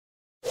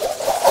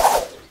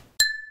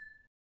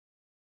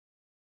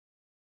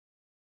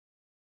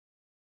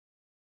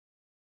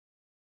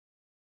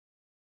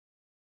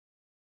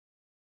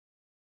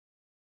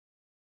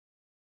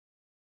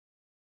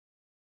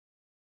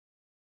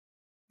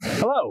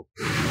Hello,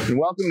 and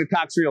welcome to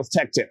Coxreels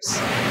Tech Tips.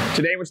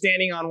 Today we're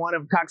standing on one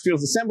of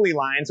Coxreels' assembly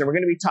lines, and we're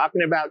going to be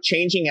talking about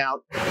changing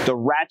out the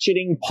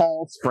ratcheting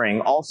Pawl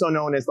spring, also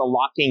known as the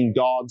locking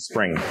dog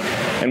spring.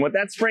 And what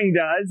that spring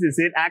does is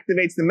it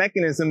activates the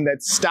mechanism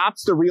that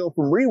stops the reel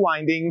from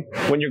rewinding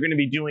when you're going to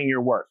be doing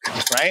your work,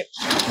 right?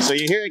 So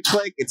you hear it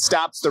click, it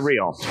stops the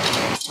reel.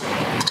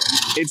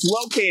 It's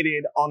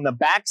located on the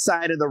back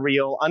side of the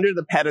reel under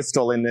the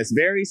pedestal in this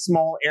very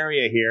small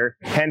area here,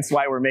 hence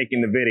why we're making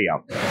the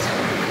video.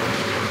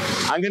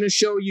 I'm going to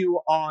show you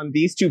on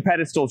these two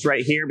pedestals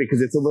right here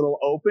because it's a little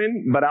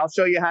open, but I'll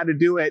show you how to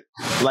do it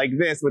like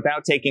this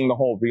without taking the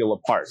whole reel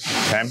apart,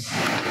 okay?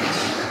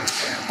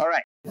 All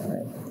right.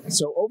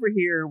 So over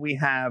here we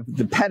have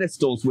the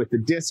pedestals with the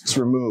discs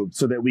removed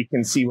so that we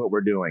can see what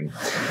we're doing.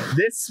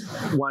 This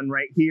one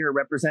right here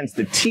represents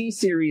the T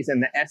series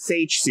and the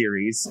SH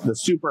series, the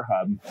Super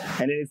Hub,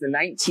 and it is the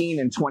 19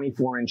 and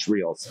 24 inch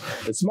reels.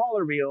 The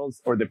smaller reels,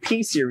 or the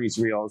P series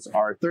reels,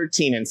 are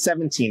 13 and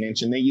 17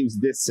 inch, and they use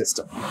this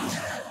system.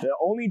 The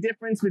only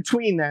difference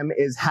between them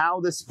is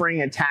how the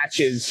spring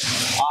attaches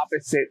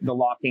opposite the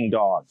locking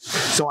dog.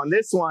 So on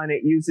this one,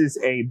 it uses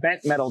a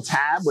bent metal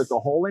tab with a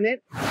hole in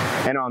it,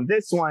 and on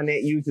this one,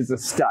 it uses a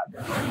stud.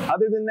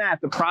 Other than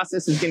that, the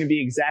process is going to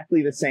be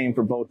exactly the same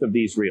for both of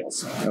these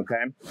reels,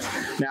 okay?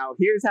 Now,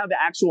 here's how the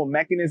actual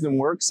mechanism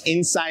works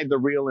inside the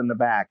reel in the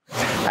back.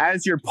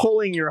 As you're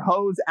pulling your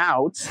hose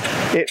out,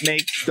 it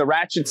makes the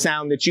ratchet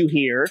sound that you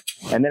hear,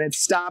 and then it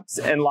stops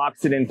and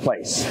locks it in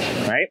place,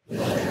 right?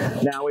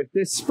 Now, if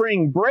this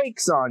spring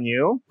breaks on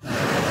you,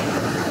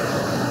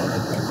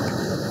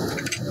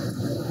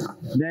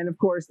 then, of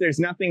course, there's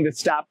nothing to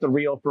stop the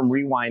reel from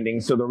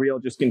rewinding, so the reel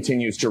just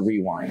continues to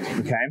rewind,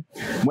 okay?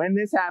 When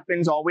this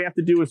happens, all we have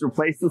to do is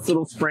replace this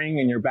little spring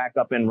and you're back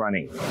up and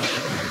running.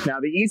 Now,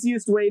 the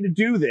easiest way to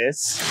do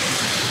this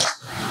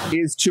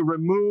is to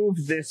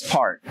remove this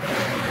part.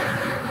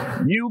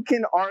 You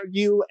can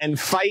argue and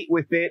fight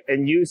with it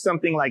and use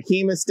something like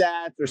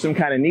hemostats or some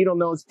kind of needle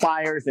nose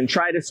pliers and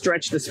try to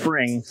stretch the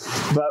spring,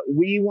 but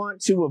we want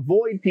to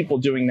avoid people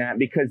doing that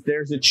because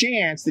there's a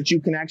chance that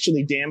you can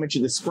actually damage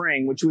the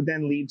spring, which would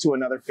then lead to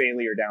another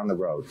failure down the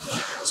road.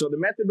 So the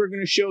method we're going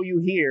to show you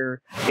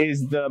here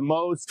is the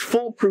most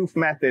foolproof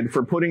method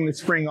for putting the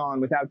spring on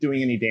without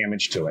doing any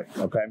damage to it,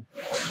 okay?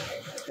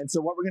 And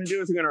so what we're going to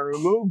do is we're going to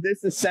remove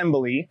this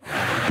assembly,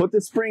 put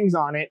the springs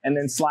on it, and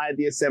then slide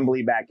the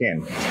assembly back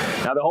in.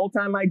 Now, the whole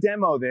time I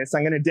demo this,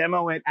 I'm going to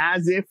demo it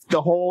as if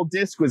the whole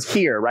disc was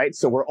here, right?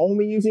 So we're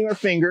only using our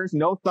fingers,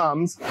 no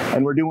thumbs,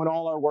 and we're doing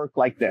all our work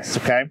like this,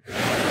 okay?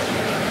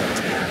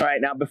 All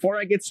right, now before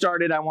I get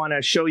started, I want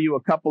to show you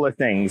a couple of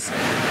things.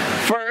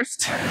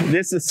 First,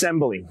 this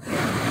assembly.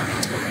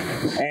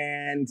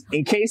 And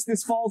in case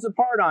this falls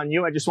apart on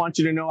you, I just want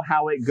you to know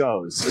how it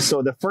goes.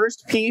 So the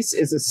first piece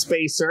is a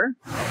spacer.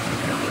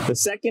 The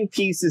second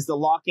piece is the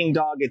locking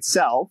dog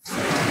itself.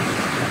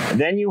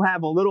 Then you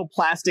have a little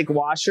plastic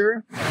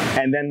washer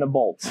and then the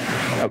bolt,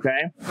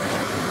 okay?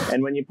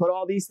 And when you put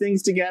all these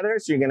things together,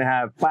 so you're gonna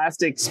have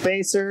plastic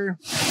spacer,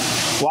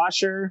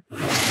 washer,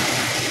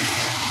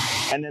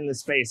 and then the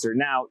spacer.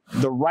 Now,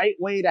 the right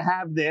way to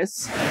have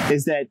this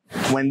is that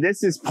when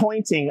this is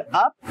pointing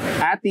up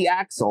at the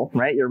axle,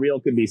 right, your reel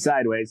could be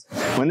sideways.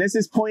 When this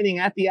is pointing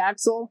at the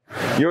axle,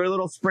 your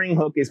little spring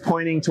hook is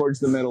pointing towards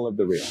the middle of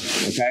the reel,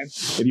 okay?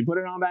 If you put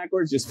it on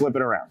backwards, just flip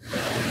it around.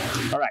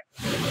 All right.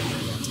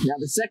 Now,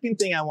 the second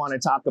thing I want to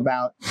talk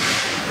about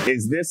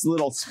is this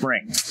little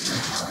spring.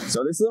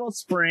 So this little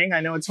spring, I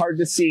know it's hard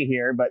to see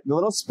here, but the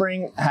little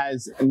spring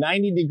has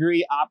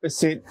 90-degree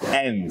opposite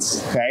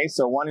ends, okay?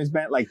 So one is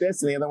bent like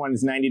this, and the other one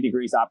is 90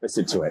 degrees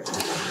opposite to it.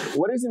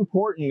 What is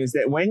important is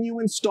that when you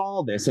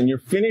install this and you're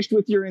finished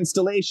with your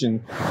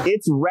installation,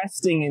 it's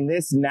resting in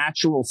this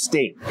natural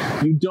state.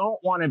 You don't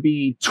want to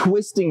be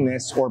twisting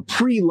this or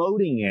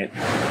preloading it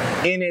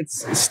in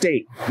its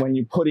state when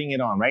you're putting it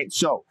on, right?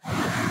 So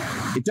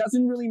it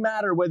doesn't really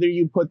matter whether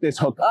you put this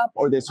hook up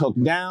or this hook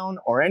down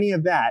or any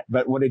of that,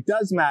 but what it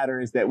does matter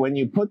is that when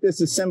you put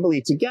this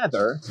assembly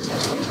together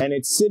and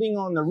it's sitting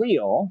on the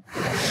reel,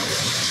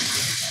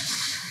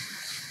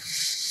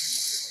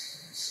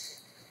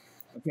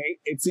 okay,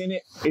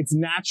 it's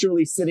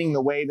naturally sitting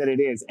the way that it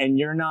is, and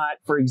you're not,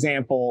 for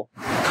example,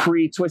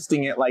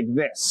 pre-twisting it like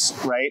this,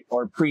 right?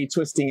 Or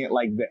pre-twisting it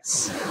like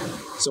this.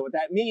 So what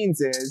that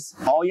means is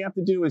all you have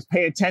to do is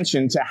pay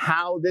attention to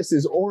how this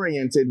is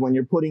oriented when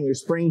you're putting your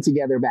spring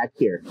together back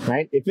here,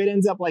 right? If it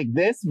ends up like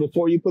this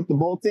before you put the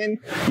bolt in,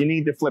 you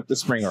need to flip the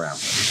spring around.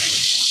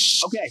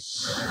 Okay,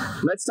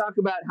 let's talk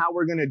about how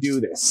we're going to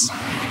do this.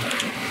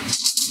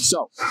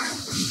 So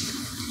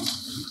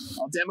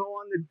I'll demo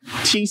on the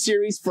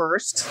T-Series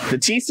first. The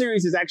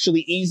T-Series is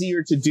actually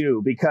easier to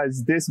do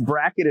because this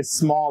bracket is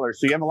smaller,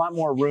 so you have a lot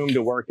more room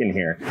to work in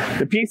here.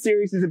 The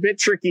P-Series is a bit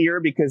trickier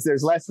because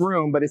there's less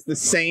room, but it's the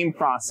same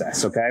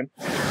process, okay?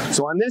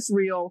 So on this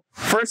reel,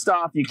 first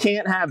off, you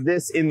can't have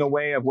this in the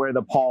way of where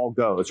the pawl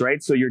goes,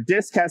 right? So your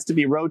disc has to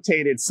be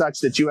rotated such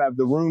that you have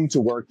the room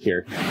to work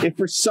here. If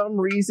for some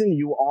reason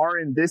you are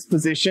in this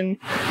position,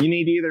 you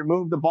need to either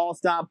move the ball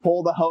stop,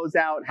 pull the hose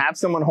out, have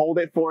someone hold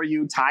it for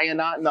you, tie a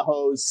knot in the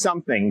hose,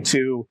 something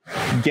to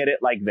get it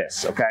like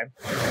this, okay?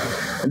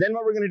 And then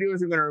what we're gonna do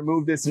is we're gonna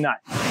remove this nut.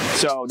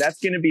 So that's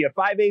gonna be a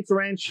 5/8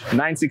 wrench,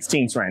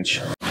 9/16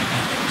 wrench.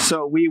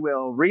 So we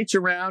will reach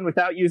around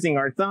without using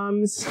our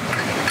thumbs,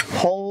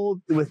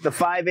 hold with the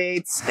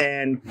 5/8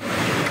 and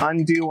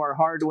undo our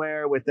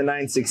hardware with the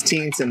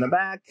 9/16 in the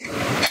back.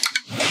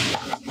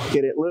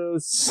 Get it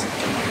loose.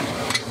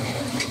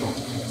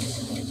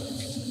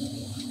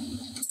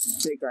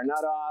 Take our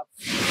nut off.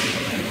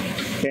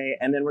 Okay,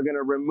 and then we're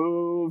gonna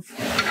remove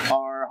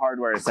our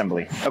hardware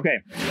assembly.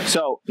 Okay,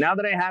 so now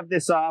that I have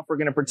this off, we're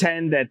gonna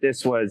pretend that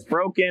this was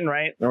broken,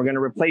 right? And we're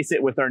gonna replace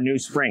it with our new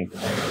spring.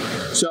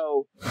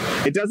 So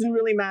it doesn't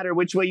really matter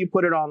which way you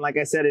put it on, like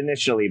I said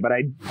initially, but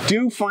I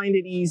do find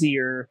it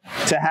easier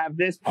to have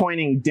this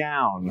pointing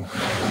down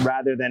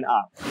rather than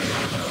up.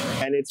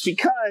 And it's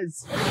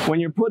because when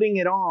you're putting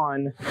it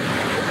on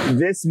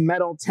this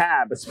metal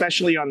tab,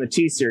 especially on the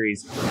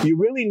T-Series, you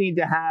really need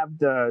to have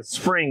the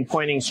spring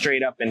pointing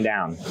straight up and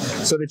down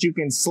so that you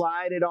can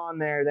slide it on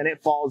there, then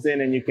it falls in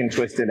and you can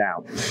twist it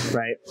out,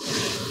 right?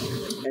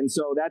 And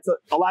so that's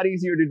a lot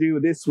easier to do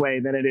this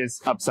way than it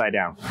is upside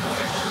down.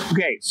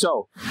 Okay,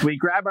 so we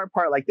grab our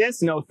part like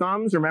this, no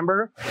thumbs,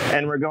 remember?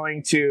 And we're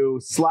going to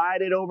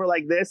slide it over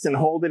like this and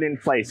hold it in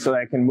place so that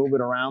I can move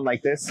it around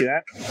like this, see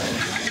that?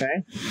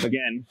 Okay,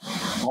 again,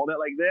 hold it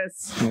like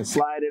this and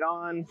slide it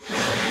on.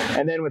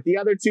 And then with the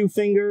other two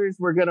fingers,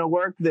 we're gonna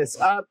work this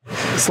up,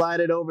 slide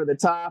it over the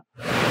top.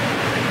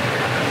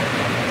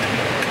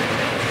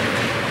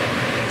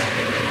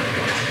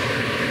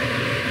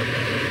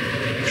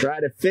 Try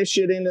to fish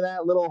it into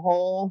that little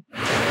hole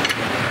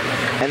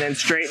and then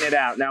straighten it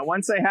out. Now,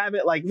 once I have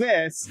it like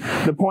this,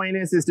 the point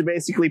is to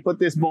basically put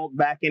this bolt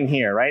back in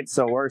here, right?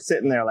 So we're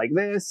sitting there like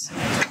this.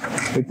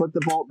 We put the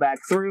bolt back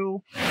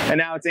through, and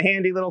now it's a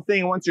handy little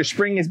thing. Once your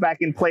spring is back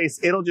in place,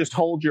 it'll just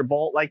hold your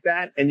bolt like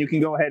that, and you can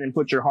go ahead and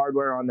put your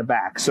hardware on the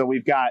back. So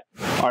we've got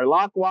our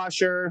lock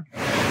washer,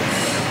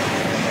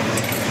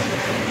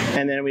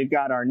 and then we've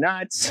got our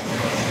nuts.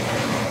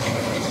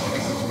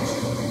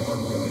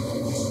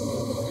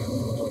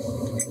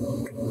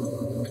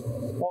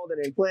 Hold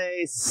it in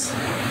place,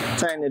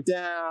 tighten it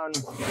down,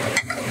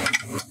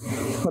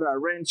 put our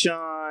wrench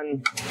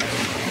on,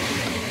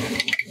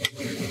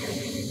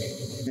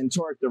 and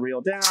torque the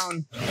reel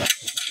down,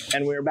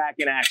 and we're back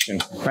in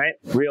action, right?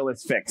 Reel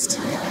is fixed.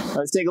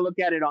 Let's take a look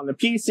at it on the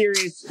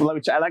P-Series,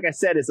 which, like I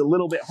said, is a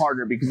little bit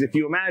harder because if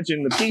you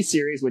imagine the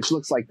P-Series, which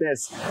looks like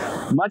this,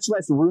 much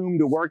less room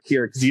to work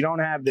here because you don't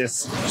have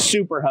this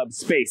super hub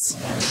space.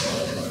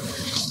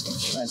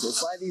 All right, so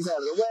slide these out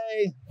of the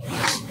way.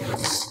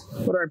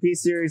 Put our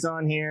P-Series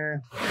on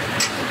here.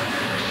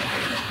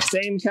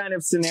 Same kind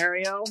of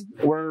scenario.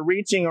 We're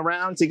reaching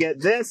around to get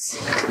this,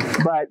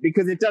 but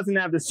because it doesn't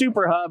have the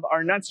super hub,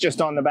 our nut's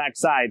just on the back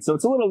side. So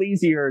it's a little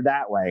easier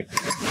that way.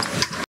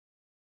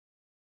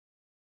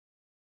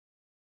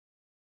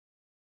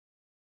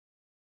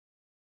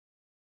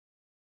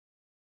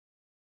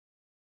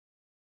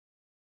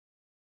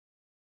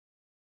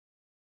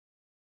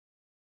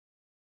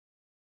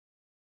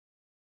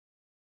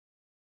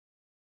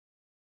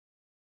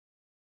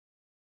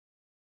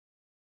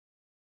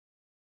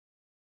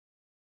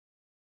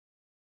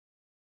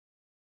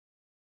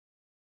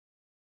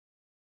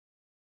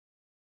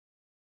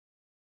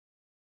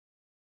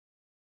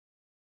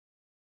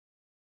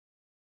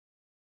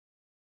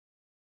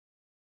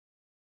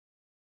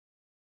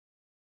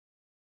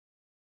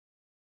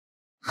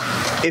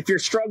 If you're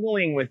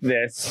struggling with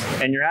this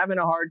and you're having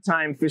a hard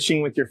time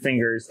fishing with your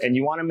fingers and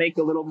you want to make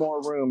a little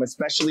more room,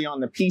 especially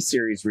on the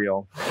P-Series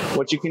reel,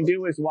 what you can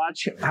do is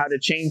watch how to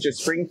change a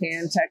spring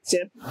can tech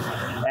tip.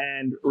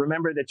 And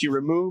remember that you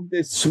remove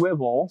this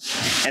swivel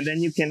and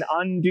then you can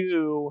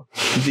undo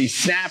the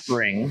snap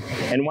ring.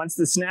 And once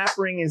the snap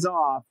ring is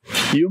off,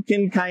 you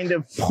can kind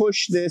of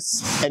push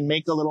this and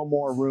make a little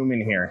more room in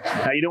here.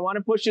 Now, you don't want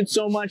to push it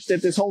so much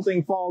that this whole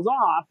thing falls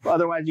off.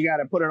 Otherwise, you got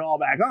to put it all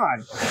back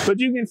on. But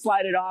you can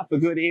slide it off a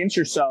good inch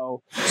or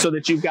so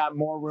that you've got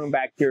more room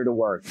back here to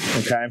work,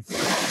 okay?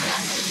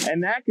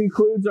 And that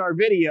concludes our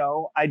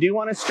video. I do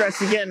want to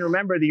stress again,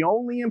 remember, the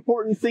only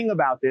important thing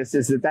about this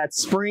is that that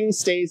spring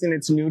stays in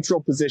its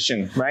neutral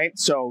position, right?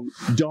 So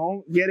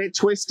don't get it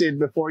twisted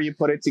before you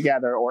put it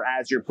together or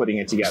as you're putting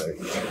it together.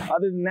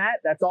 Other than that,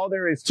 that's all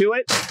there is to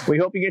it. We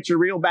hope you get your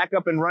reel back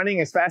up and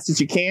running as fast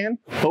as you can.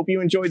 Hope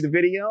you enjoyed the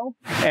video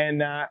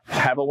and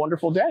have a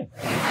wonderful day.